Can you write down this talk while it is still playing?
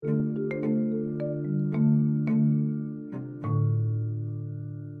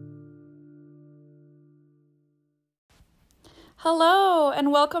Hello,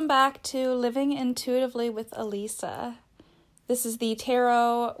 and welcome back to Living Intuitively with Elisa. This is the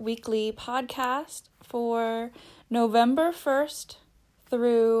Tarot Weekly podcast for November 1st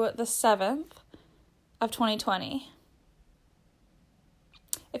through the 7th of 2020.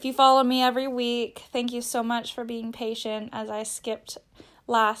 If you follow me every week, thank you so much for being patient as I skipped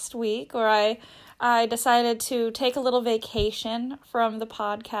last week, or I decided to take a little vacation from the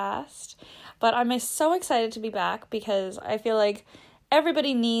podcast. But I'm so excited to be back because I feel like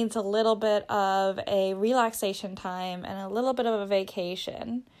everybody needs a little bit of a relaxation time and a little bit of a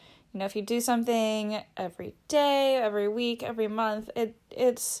vacation. You know, if you do something every day, every week, every month, it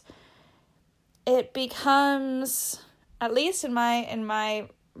becomes, at least in my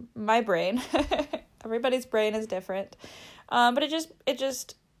brain, everybody's brain is different. But it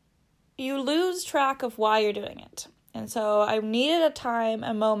just you lose track of why you're doing it. And so I needed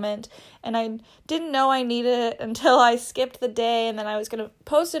a moment, and I didn't know I needed it until I skipped the day, and then I was going to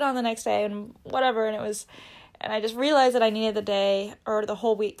post it on the next day and whatever, and I just realized that I needed the day or the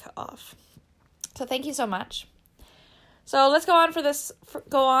whole week off. So thank you so much. So let's go on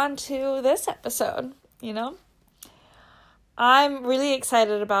to this episode, I'm really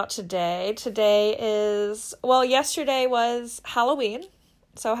excited about today. Today is, yesterday was Halloween.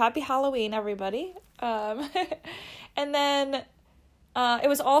 So happy Halloween, everybody. And then it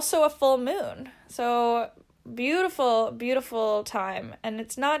was also a full moon. So beautiful, beautiful time. And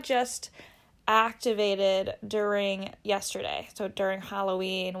it's not just activated during yesterday. So during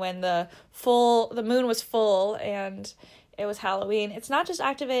Halloween when the moon was full and it was Halloween. It's not just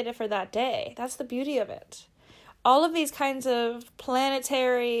activated for that day. That's the beauty of it. All of these kinds of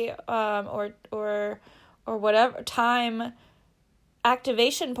planetary or whatever time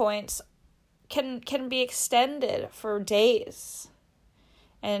activation points can be extended for days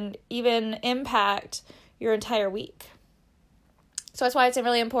and even impact your entire week. So that's why it's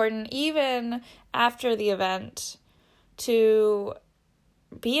really important, even after the event, to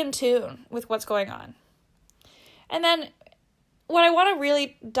be in tune with what's going on. And then what I want to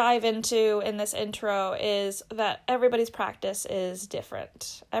really dive into in this intro is that everybody's practice is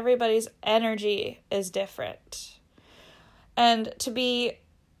different. Everybody's energy is different. And to be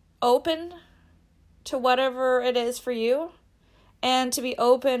open to whatever it is for you, and to be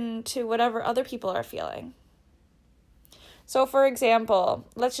open to whatever other people are feeling. So for example,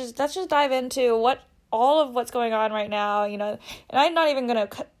 let's just dive into what's going on right now, and I'm not even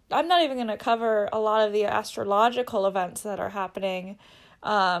going to cover a lot of the astrological events that are happening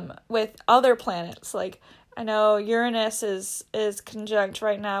with other planets. Like, I know Uranus is conjunct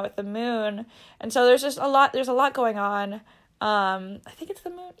right now with the moon, and so there's a lot going on. I think it's the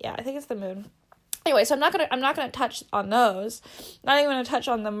moon. Yeah, I think it's the moon. Anyway, so I'm not gonna touch on those. Not even gonna touch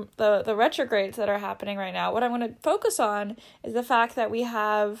on the retrogrades that are happening right now. What I'm gonna focus on is the fact that we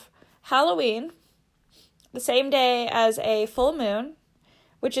have Halloween the same day as a full moon,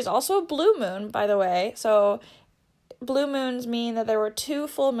 which is also a blue moon, by the way. So blue moons mean that there were 2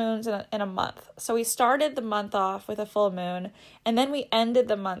 full moons in a month. So we started the month off with a full moon, and then we ended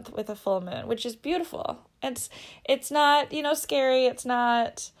the month with a full moon, which is beautiful. It's not, scary. It's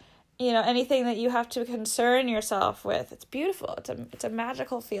not, anything that you have to concern yourself with. It's beautiful. It's a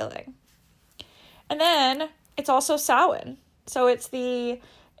magical feeling. And then it's also Samhain. So it's a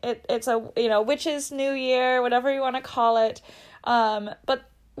witch's new year, whatever you want to call it. But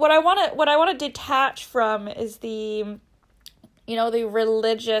what I want to detach from is the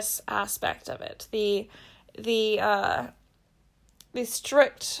religious aspect of it, the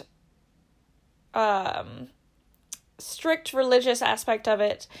strict religious aspect of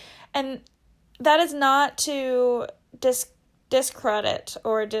it, and that is not to discredit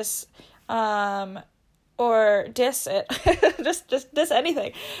or diss it, just diss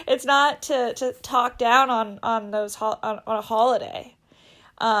anything. It's not to talk down on a holiday.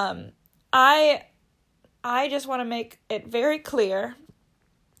 I just want to make it very clear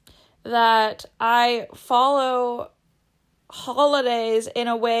that I follow holidays in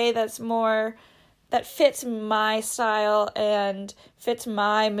a way that fits my style and fits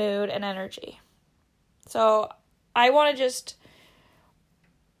my mood and energy. So I just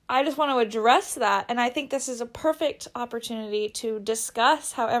want to address that, and I think this is a perfect opportunity to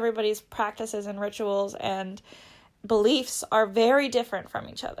discuss how everybody's practices and rituals and beliefs are very different from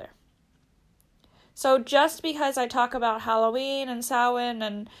each other. So just because I talk about Halloween and Samhain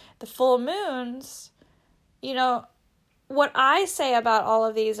and the full moons, what I say about all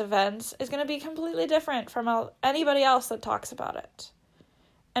of these events is going to be completely different from anybody else that talks about it.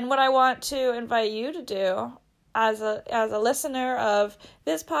 And what I want to invite you to do as a listener of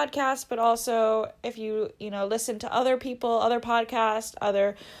this podcast, but also if you listen to other people, other podcasts,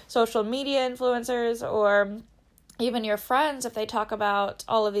 other social media influencers, or even your friends, if they talk about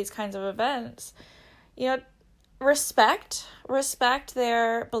all of these kinds of events, respect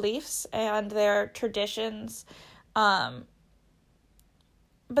their beliefs and their traditions, but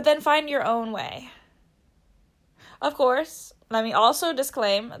then find your own way. Of course, let me also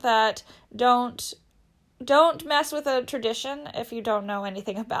disclaim that don't mess with a tradition if you don't know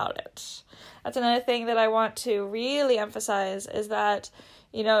anything about it. That's another thing that I want to really emphasize, is that,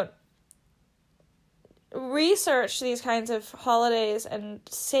 research these kinds of holidays and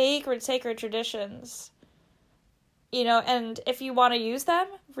sacred traditions, and if you want to use them,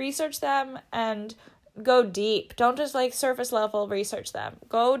 research them and go deep. Don't just surface level research them.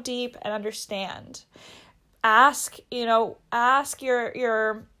 Go deep and understand. Ask your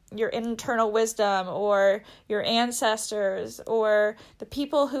internal wisdom, or your ancestors, or the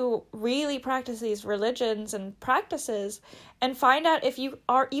people who really practice these religions and practices, and find out if you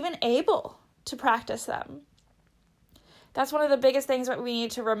are even able to practice them. That's one of the biggest things that we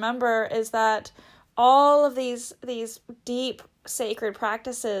need to remember, is that all of these deep sacred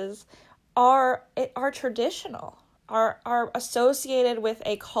practices are traditional, are associated with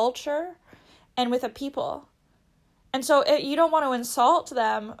a culture and with a people. And so you don't want to insult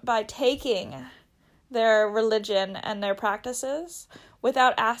them by taking their religion and their practices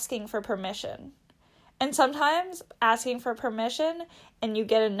without asking for permission. And sometimes asking for permission and you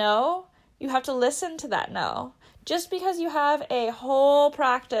get a no, you have to listen to that no. Just because you have a whole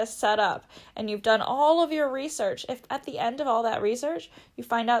practice set up and you've done all of your research, if at the end of all that research you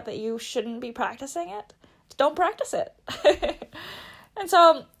find out that you shouldn't be practicing it, don't practice it. And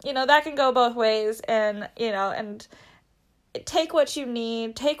so, that can go both ways, and take what you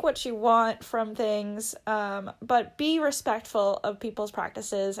need, take what you want from things, but be respectful of people's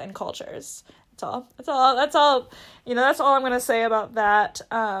practices and cultures. That's all. That's all I'm going to say about that.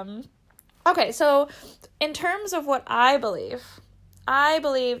 Okay, so in terms of what I believe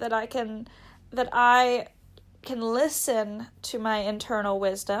that I can listen to my internal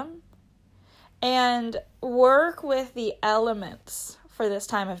wisdom and work with the elements for this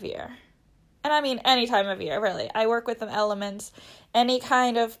time of year. And I mean any time of year, really. I work with the elements. Any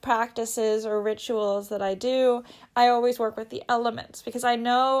kind of practices or rituals that I do, I always work with the elements, because I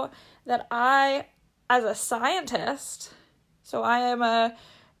know that I, as a scientist, so I am a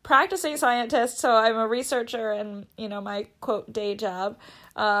practicing scientist, so I'm a researcher in, my quote day job.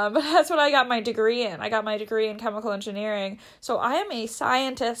 But that's what I got my degree in. I got my degree in chemical engineering. So I am a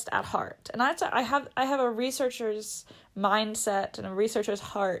scientist at heart. And I have a researcher's mindset and a researcher's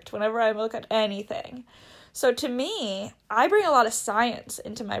heart whenever I look at anything. So to me, I bring a lot of science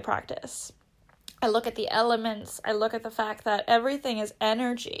into my practice. I look at the elements. I look at the fact that everything is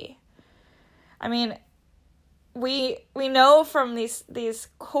energy. I mean, we know from these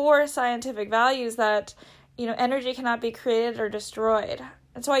core scientific values that, energy cannot be created or destroyed.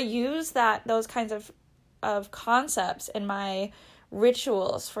 And so I use those kinds of concepts in my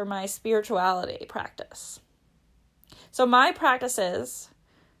rituals for my spirituality practice. So my practices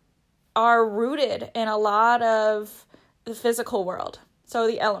are rooted in a lot of the physical world. So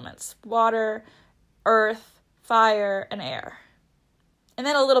the elements: water, earth, fire, and air. And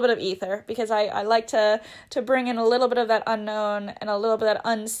then a little bit of ether, because I like to bring in a little bit of that unknown and a little bit of that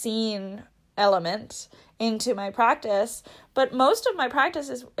unseen element into my practice. But most of my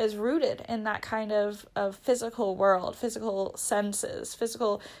practice is rooted in that kind of physical world, physical senses,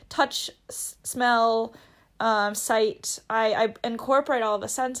 physical touch, smell, sight. I incorporate all of the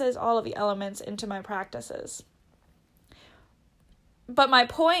senses, all of the elements into my practices. But my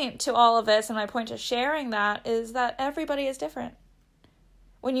point to all of this, and my point to sharing that, is that everybody is different.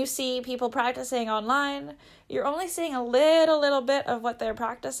 When you see people practicing online, you're only seeing a little bit of what their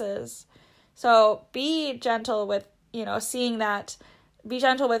practice is. So be gentle with, seeing that. Be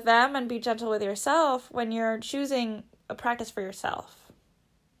gentle with them and be gentle with yourself when you're choosing a practice for yourself.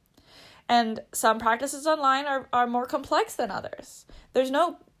 And some practices online are more complex than others. There's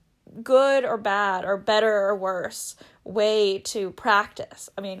no good or bad or better or worse way to practice.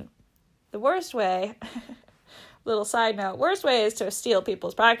 I mean, the worst way... Little side note, worst way is to steal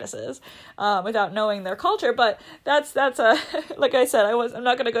people's practices without knowing their culture, but that's a, like I said, I'm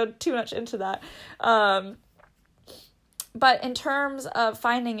not going to go too much into that. But in terms of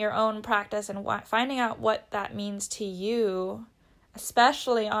finding your own practice and finding out what that means to you,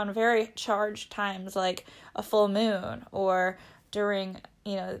 especially on very charged times like a full moon or during,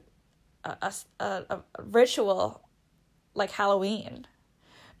 a ritual like Halloween.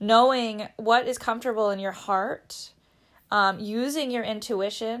 knowing what is comfortable in your heart, using your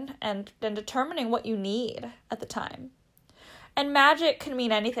intuition, and then determining what you need at the time. And magic can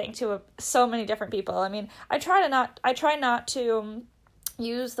mean anything to so many different people. I mean, I try not to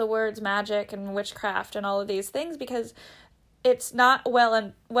use the words magic and witchcraft and all of these things because it's not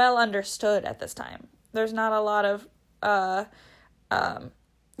well understood at this time. There's not a lot of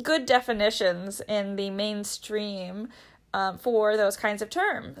good definitions in the mainstream for those kinds of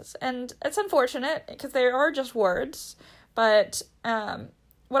terms. And it's unfortunate because they are just words, but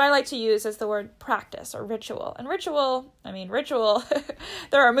what I like to use is the word practice or ritual. And ritual,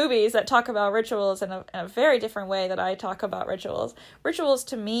 there are movies that talk about rituals in a very different way that I talk about rituals. Rituals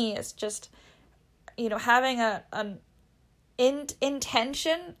to me is just, having an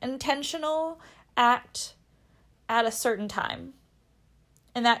intentional act at a certain time.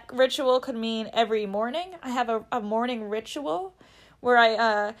 And that ritual could mean every morning. I have a morning ritual where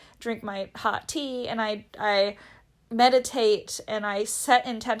I drink my hot tea and I meditate and I set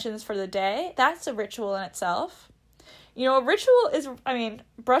intentions for the day. That's a ritual in itself. A ritual is,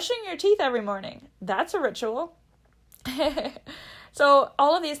 brushing your teeth every morning. That's a ritual. So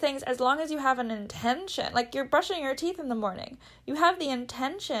all of these things, as long as you have an intention, like you're brushing your teeth in the morning, you have the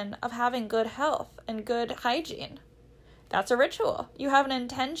intention of having good health and good hygiene. That's a ritual. You have an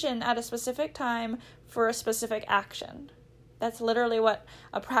intention at a specific time for a specific action. That's literally what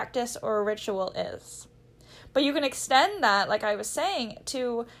a practice or a ritual is. But you can extend that, like I was saying,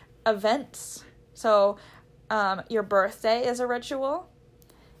 to events. So your birthday is a ritual.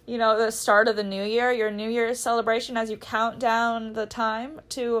 The start of the new year, your New Year's celebration as you count down the time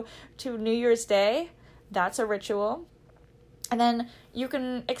to New Year's Day, that's a ritual. And then you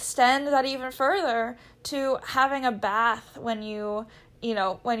can extend that even further to having a bath when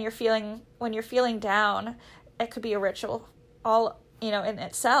when you're feeling down. It could be a ritual in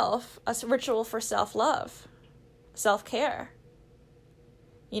itself, a ritual for self-love, self-care.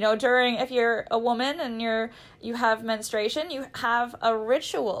 If you're a woman and you have menstruation, you have a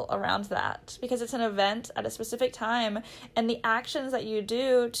ritual around that because it's an event at a specific time, and the actions that you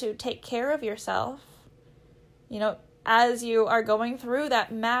do to take care of yourself, as you are going through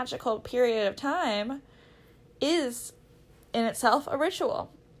that magical period of time, is in itself a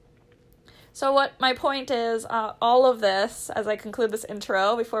ritual. So what my point is, all of this, as I conclude this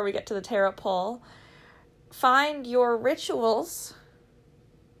intro before we get to the tarot pull, find your rituals,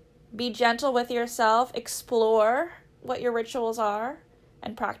 be gentle with yourself, explore what your rituals are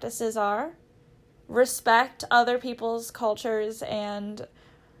and practices are, respect other people's cultures and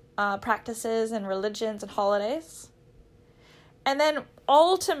practices and religions and holidays, and then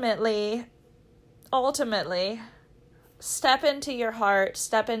ultimately, step into your heart,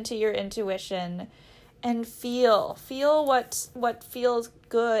 step into your intuition, and feel what feels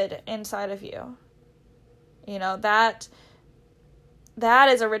good inside of you. That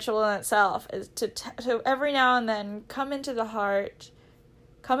is a ritual in itself, is to every now and then come into the heart,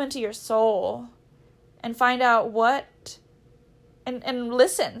 come into your soul, and find out and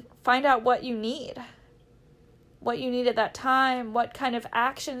listen, find out what you need at that time, what kind of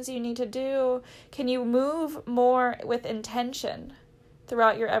actions you need to do. Can you move more with intention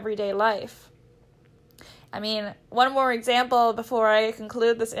throughout your everyday life? One more example before I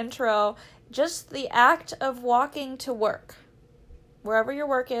conclude this intro, just the act of walking to work. Wherever your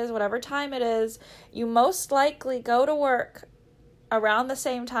work is, whatever time it is, you most likely go to work around the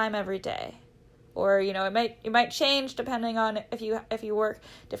same time every day. Or, it might change depending on if you work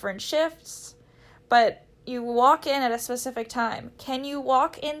different shifts, but you walk in at a specific time. Can you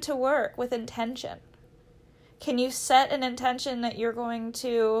walk into work with intention? Can you set an intention that you're going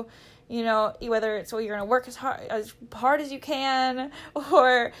to, whether it's you're going to work as hard as you can,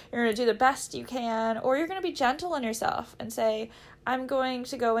 or you're going to do the best you can, or you're going to be gentle on yourself and say, I'm going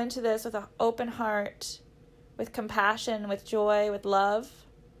to go into this with an open heart, with compassion, with joy, with love.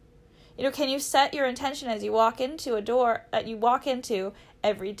 Can you set your intention as you walk into a door that you walk into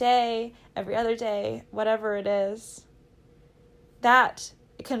every day, every other day, whatever it is? That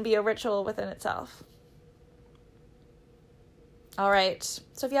can be a ritual within itself. All right.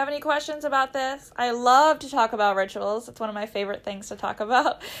 So if you have any questions about this, I love to talk about rituals. It's one of my favorite things to talk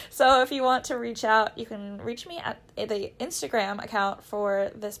about. So if you want to reach out, you can reach me at the Instagram account for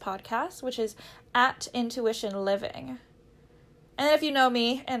this podcast, which is @intuitionliving. And if you know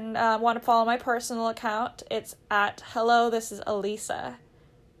me and want to follow my personal account, it's @hello, this is Elisa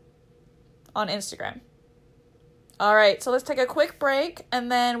on Instagram. All right, so let's take a quick break,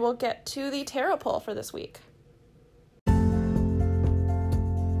 and then we'll get to the tarot pull for this week.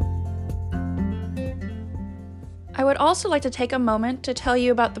 I would also like to take a moment to tell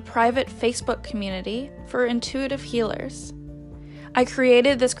you about the private Facebook community for intuitive healers. I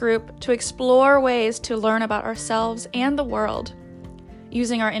created this group to explore ways to learn about ourselves and the world,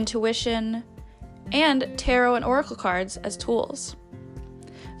 using our intuition and tarot and oracle cards as tools.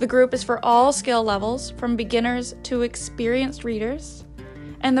 The group is for all skill levels, from beginners to experienced readers,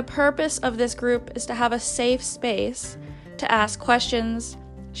 and the purpose of this group is to have a safe space to ask questions,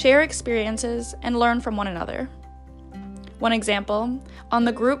 share experiences, and learn from one another. One example, on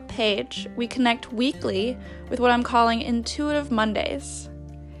the group page, we connect weekly with what I'm calling Intuitive Mondays.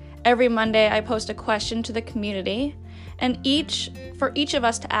 Every Monday, I post a question to the community, and for each of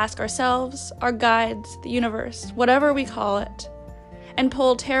us to ask ourselves, our guides, the universe, whatever we call it, and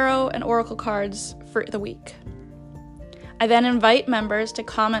pull tarot and oracle cards for the week. I then invite members to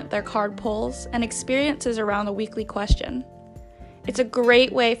comment their card pulls and experiences around the weekly question. It's a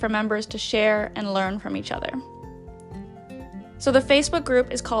great way for members to share and learn from each other. So the Facebook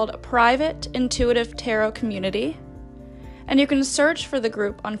group is called Private Intuitive Tarot Community, and you can search for the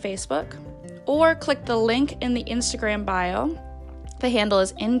group on Facebook or click the link in the Instagram bio, the handle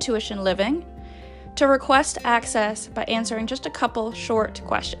is Intuition Living, to request access by answering just a couple short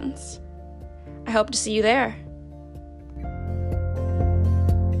questions. I hope to see you there.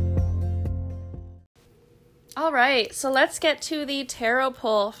 All right, so let's get to the tarot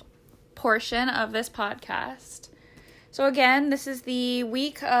pull portion of this podcast. So again, this is the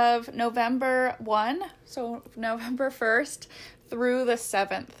week of November 1, so November 1st through the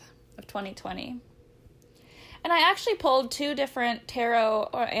 7th of 2020. And I actually pulled 2 different tarot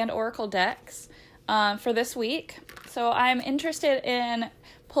and oracle decks for this week. So I'm interested in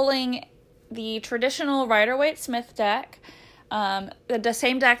pulling the traditional Rider-Waite-Smith deck, the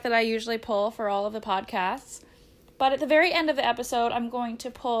same deck that I usually pull for all of the podcasts. But at the very end of the episode, I'm going to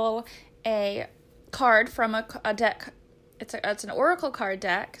pull a card from a deck. It's an oracle card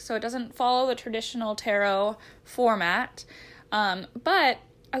deck, so it doesn't follow the traditional tarot format. But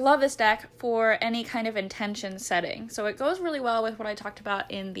I love this deck for any kind of intention setting. So it goes really well with what I talked about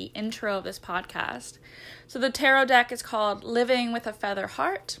in the intro of this podcast. So the tarot deck is called Living with a Feather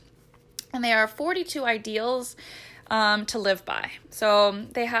Heart, and they are 42 ideals to live by. So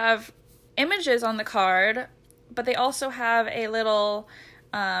they have images on the card, but they also have a little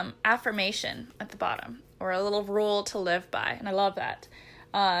affirmation at the bottom, or a little rule to live by, and I love that.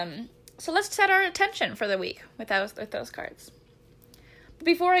 So let's set our attention for the week with those cards. But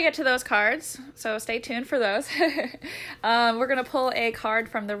before I get to those cards, so stay tuned for those, we're going to pull a card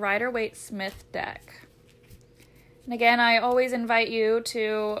from the Rider-Waite-Smith deck. And again, I always invite you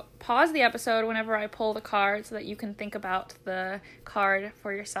to pause the episode whenever I pull the card so that you can think about the card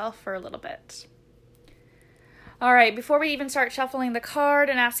for yourself for a little bit. All right, before we even start shuffling the card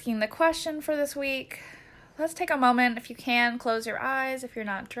and asking the question for this week, let's take a moment, if you can, close your eyes if you're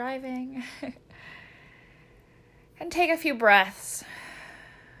not driving, and take a few breaths.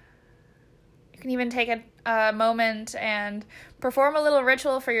 You can even take a moment and perform a little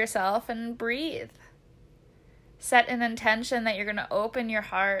ritual for yourself and breathe. Set an intention that you're going to open your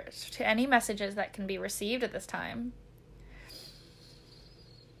heart to any messages that can be received at this time.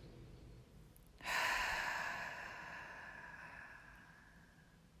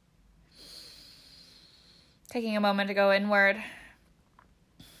 Taking a moment to go inward,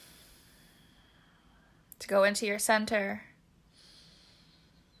 to go into your center.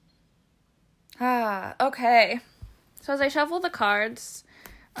 Okay. So as I shuffle the cards,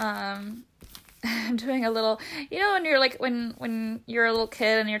 I'm doing a little, when you're when you're a little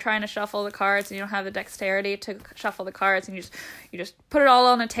kid and you're trying to shuffle the cards and you don't have the dexterity to shuffle the cards, and you just put it all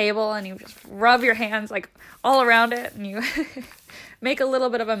on a table and you just rub your hands all around it and you make a little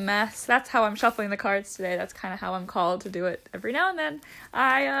bit of a mess. That's how I'm shuffling the cards today. That's kind of how I'm called to do it every now and then.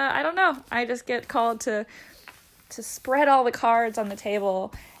 I don't know. I just get called to spread all the cards on the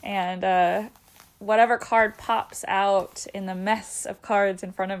table, and whatever card pops out in the mess of cards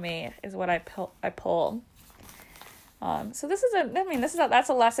in front of me is what I pull. So that's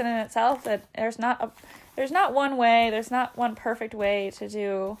a lesson in itself, that there's not one way, there's not one perfect way to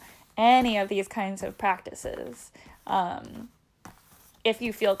do any of these kinds of practices. If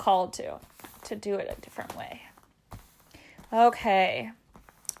you feel called to do it a different way. Okay.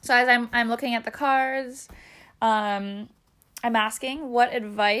 So as I'm looking at the cards, I'm asking, what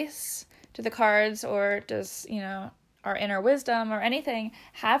advice do the cards, or does, our inner wisdom or anything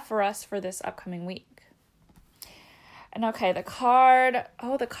have for us for this upcoming week? And okay, the card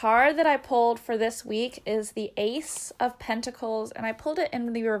that I pulled for this week is the Ace of Pentacles, and I pulled it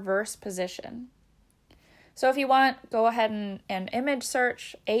in the reverse position. So if you want, go ahead and image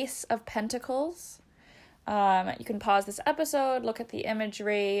search Ace of Pentacles. You can pause this episode, look at the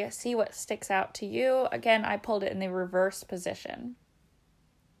imagery, see what sticks out to you. Again, I pulled it in the reverse position.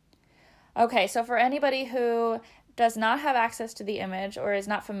 Okay, so for anybody who does not have access to the image or is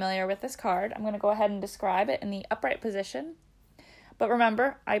not familiar with this card, I'm going to go ahead and describe it in the upright position. But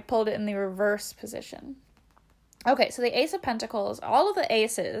remember, I pulled it in the reverse position. Okay, so the Ace of Pentacles, all of the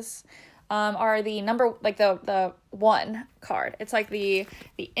aces are the number, like the one card. It's like the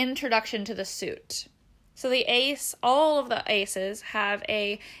introduction to the suit. So the ace, all of the aces have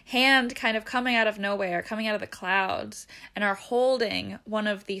a hand kind of coming out of nowhere, coming out of the clouds, and are holding one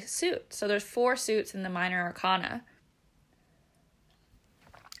of the suits. So there's 4 suits in the Minor Arcana.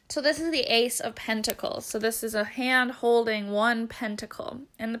 So this is the Ace of Pentacles. So this is a hand holding one pentacle.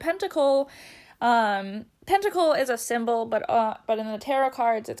 And the pentacle is a symbol, but in the tarot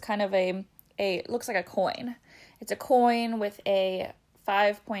cards, it's kind of it looks like a coin. It's a coin with a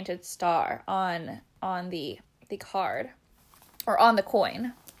 5-pointed star on the card, or on the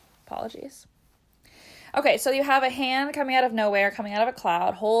coin. Apologies. Okay, so you have a hand coming out of nowhere, coming out of a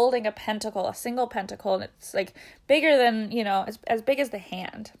cloud, holding a pentacle, a single pentacle, and it's like bigger than, as big as the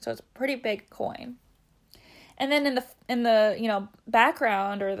hand. So it's a pretty big coin. And then in the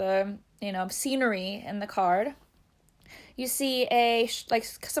background, or the scenery in the card, you see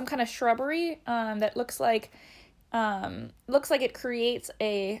some kind of shrubbery that looks like it creates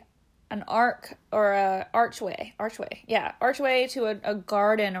an arc or a archway to a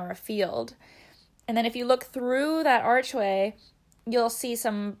garden or a field. And then if you look through that archway, you'll see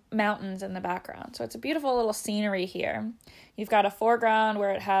some mountains in the background. So it's a beautiful little scenery here. You've got a foreground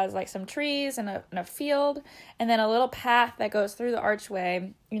where it has like some trees and a field, and then a little path that goes through the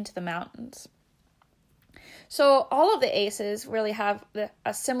archway into the mountains. So all of the aces really have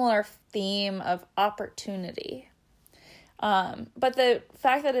a similar theme of opportunity. But the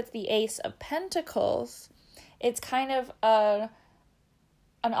fact that it's the Ace of Pentacles, it's kind of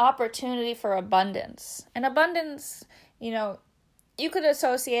an opportunity for abundance. And abundance, you could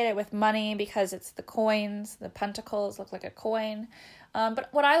associate it with money because it's the coins, the pentacles look like a coin. But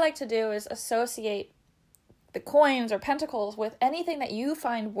what I like to do is associate the coins or pentacles with anything that you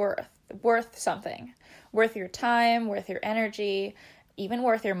find worth something. Worth your time, worth your energy, even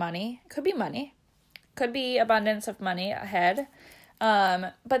worth your money. Could be money. Could be abundance of money ahead.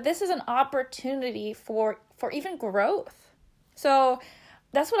 But this is an opportunity for even growth. So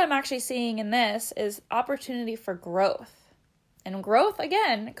that's what I'm actually seeing in this, is opportunity for growth. And growth,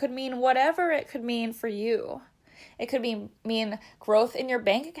 again, could mean whatever it could mean for you. It could mean growth in your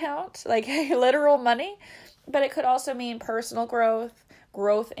bank account, like literal money. But it could also mean personal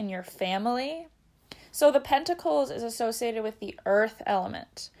growth in your family. So the Pentacles is associated with the earth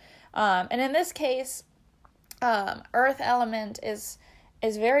element. And in this case, earth element is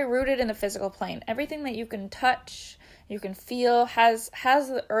very rooted in the physical plane. Everything that you can touch, you can feel, has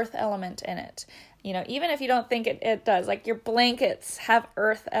the earth element in it. Even if you don't think it does, like your blankets have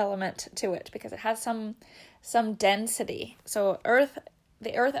earth element to it because it has some density. So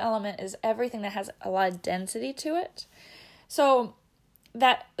the earth element is everything that has a lot of density to it. So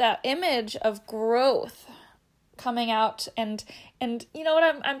that image of growth coming out, and what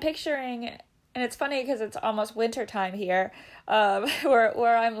I'm picturing, and it's funny because it's almost winter time here,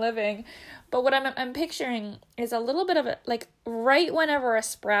 where I'm living, but what I'm picturing is a little bit of it, like right whenever a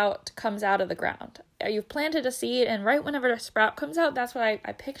sprout comes out of the ground. You've planted a seed, and right whenever a sprout comes out, that's what I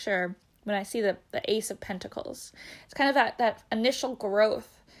picture when I see the Ace of Pentacles. It's kind of that initial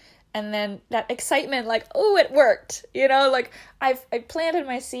growth. And then that excitement, like, oh, it worked, like I planted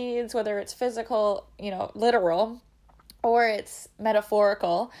my seeds, whether it's physical, literal, or it's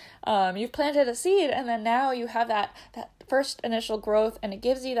metaphorical. You've planted a seed, and then now you have that first initial growth, and it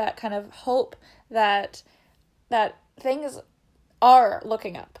gives you that kind of hope that things are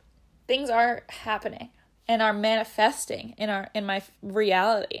looking up, things are happening, and are manifesting in my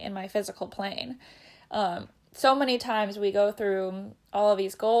reality, in my physical plane. So many times we go through all of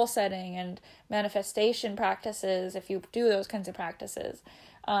these goal setting and manifestation practices, if you do those kinds of practices,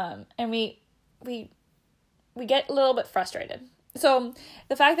 and we get a little bit frustrated. So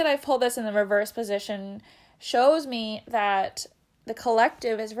the fact that I've pulled this in the reverse position shows me that the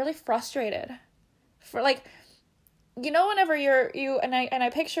collective is really frustrated. For whenever I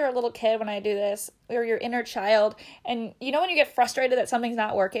picture a little kid when I do this, or your inner child, and when you get frustrated that something's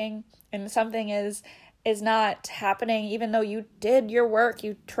not working and something is not happening, even though you did your work,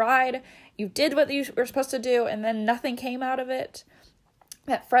 you tried, you did what you were supposed to do, and then nothing came out of it.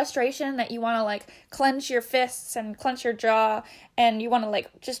 That frustration that you want to clench your fists and clench your jaw, and you want to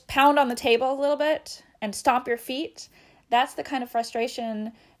just pound on the table a little bit and stomp your feet. That's the kind of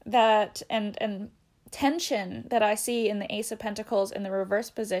frustration that and tension that I see in the Ace of Pentacles in the reverse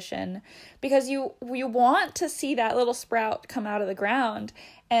position, because you want to see that little sprout come out of the ground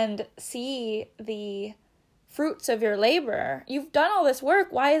and see the fruits of your labor. You've done all this work.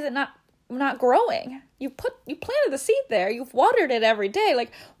 Why is it not growing? You planted the seed there. You've watered it every day.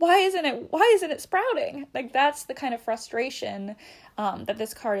 Like, why isn't it sprouting? Like, that's the kind of frustration that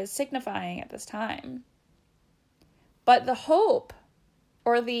this card is signifying at this time. But the hope,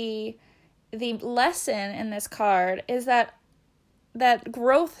 or the lesson in this card, is that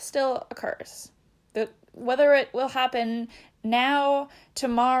growth still occurs. Whether it will happen now,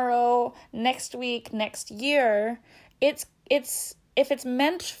 tomorrow, next week, next year, it's if it's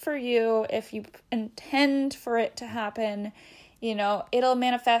meant for you, if you intend for it to happen, it'll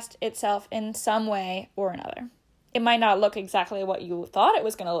manifest itself in some way or another. It might not look exactly what you thought it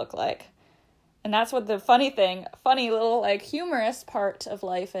was going to look like. And that's what the funny little like humorous part of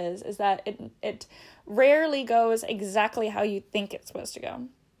life is that it rarely goes exactly how you think it's supposed to go.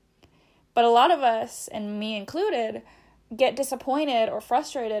 But a lot of us, and me included, get disappointed or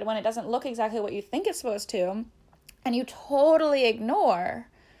frustrated when it doesn't look exactly what you think it's supposed to, and you totally ignore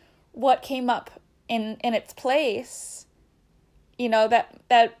what came up in its place,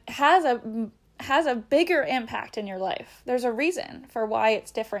 that has a bigger impact in your life. There's a reason for why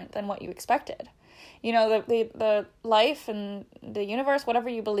it's different than what you expected. The life and the universe, whatever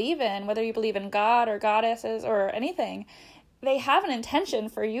you believe in, whether you believe in God or goddesses or anything, they have an intention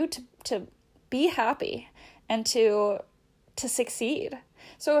for you to be happy and to succeed.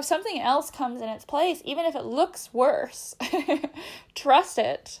 So if something else comes in its place, even if it looks worse, trust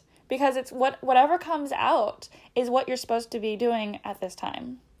it, because it's whatever comes out is what you're supposed to be doing at this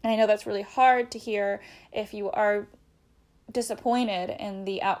time. And I know that's really hard to hear if you are disappointed in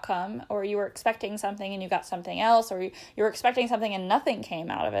the outcome, or you were expecting something and you got something else, or you were expecting something and nothing came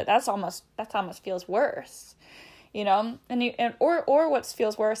out of it. That almost feels worse, or what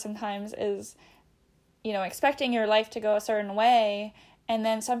feels worse sometimes is, expecting your life to go a certain way and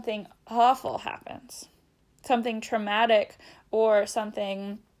then something awful happens, something traumatic, or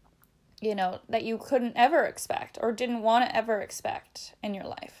something, that you couldn't ever expect or didn't want to ever expect in your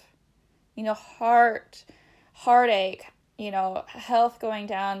life. Heartache, health going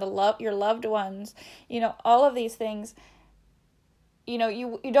down, your loved ones, all of these things, you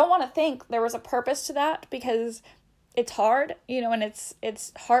don't want to think there was a purpose to that, because it's hard, and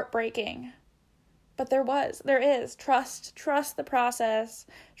it's heartbreaking. But there is. Trust the process.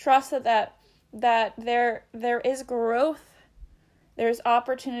 Trust that there is growth. There's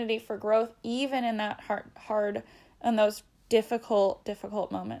opportunity for growth, even in that hard and those difficult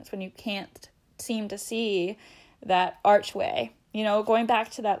moments when you can't seem to see that archway. Going back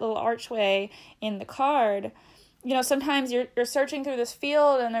to that little archway in the card, sometimes you're searching through this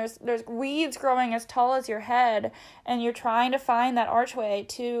field and there's weeds growing as tall as your head, and you're trying to find that archway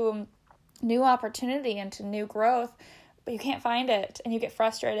to new opportunity and to new growth, but you can't find it, and you get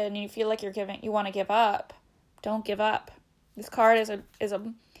frustrated and you feel like you want to give up. Don't give up. This card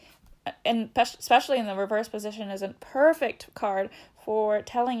and especially in the reverse position, is a perfect card for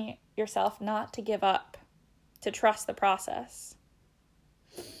telling yourself not to give up, to trust the process.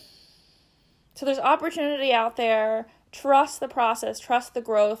 So there's opportunity out there. Trust the process, trust the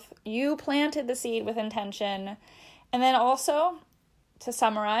growth. You planted the seed with intention. And then also, to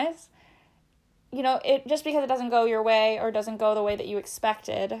summarize, it just because it doesn't go your way or doesn't go the way that you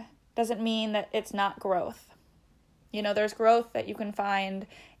expected doesn't mean that it's not growth. There's growth that you can find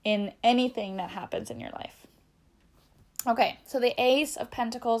in anything that happens in your life. Okay, so the Ace of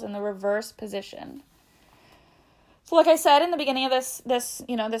Pentacles in the reverse position. So like I said in the beginning of this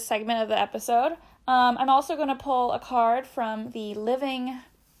segment of the episode, I'm also going to pull a card from the Living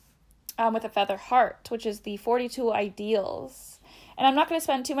with a Feather Heart, which is the 42 Ideals. And I'm not going to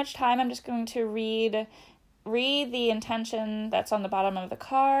spend too much time. I'm just going to read the intention that's on the bottom of the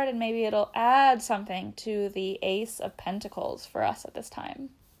card, and maybe it'll add something to the Ace of Pentacles for us at this time.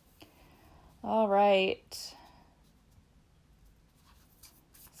 All right.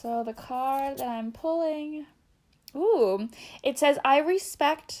 So the card that I'm pulling, it says, I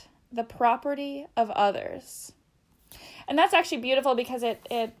respect the property of others. And that's actually beautiful, because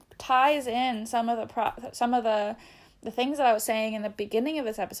it ties in some of the things that I was saying in the beginning of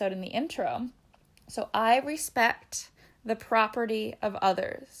this episode in the intro. So I respect the property of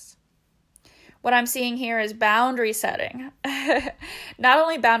others. What I'm seeing here is boundary setting. Not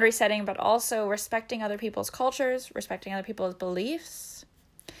only boundary setting, but also respecting other people's cultures, respecting other people's beliefs,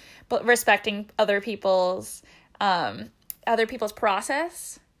 but respecting other people's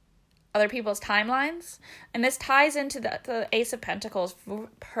process, other people's timelines. And this ties into the Ace of Pentacles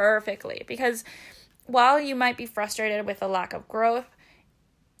perfectly, because while you might be frustrated with the lack of growth,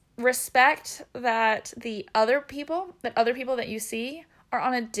 respect that the other people that you see are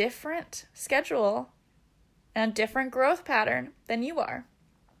on a different schedule and a different growth pattern than you are.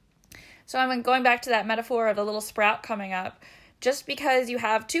 So I'm going back to that metaphor of the little sprout coming up. Just because you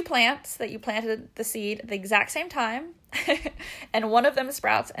have two plants that you planted the seed at the exact same time, and one of them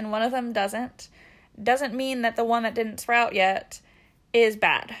sprouts and one of them doesn't mean that the one that didn't sprout yet is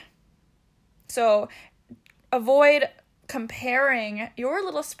bad. So avoid comparing your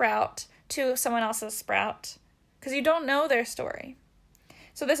little sprout to someone else's sprout because you don't know their story.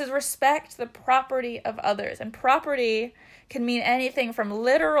 So this is respect the property of others. And property can mean anything from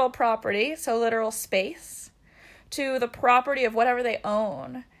literal property, so literal space, to the property of whatever they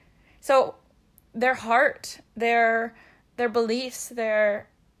own. So their heart, their beliefs, their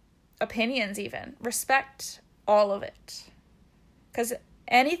opinions even. Respect all of it. Because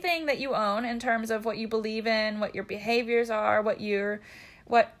anything that you own in terms of what you believe in, what your behaviors are, what your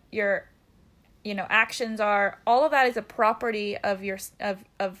actions are, all of that is a property of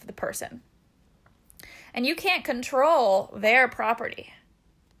the person. And you can't control their property.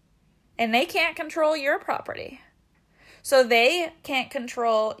 And they can't control your property. So they can't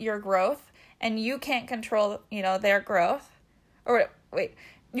control your growth, and you can't control, their growth. Or wait,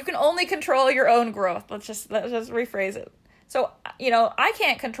 you can only control your own growth. Let's just rephrase it. So, I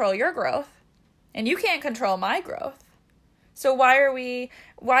can't control your growth, and you can't control my growth. So why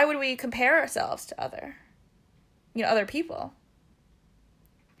would we compare ourselves to other people?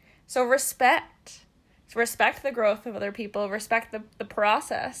 So respect the growth of other people, respect the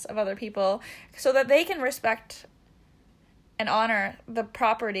process of other people so that they can respect and honor the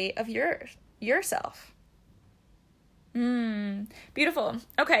property of yourself. Beautiful.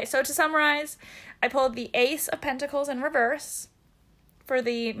 Okay, so to summarize, I pulled the Ace of Pentacles in reverse for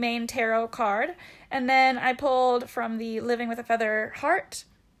the main tarot card, and then I pulled from the Living with a Feather Heart,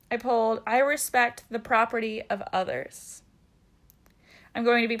 I pulled I respect the property of others. I'm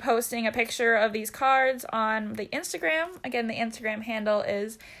going to be posting a picture of these cards on the Instagram. Again, the Instagram handle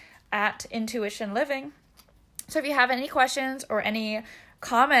is @IntuitionLiving. So if you have any questions or any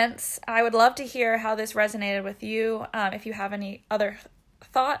comments, I would love to hear how this resonated with you. If you have any other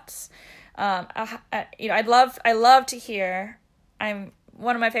thoughts, I love to hear.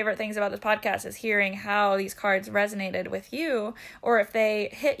 One of my favorite things about this podcast is hearing how these cards resonated with you, or if they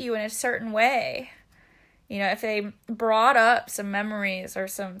hit you in a certain way. If they brought up some memories or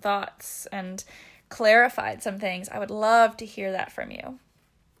some thoughts and clarified some things, I would love to hear that from you.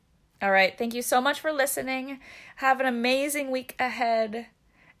 All right. Thank you so much for listening. Have an amazing week ahead,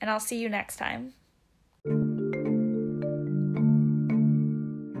 and I'll see you next time.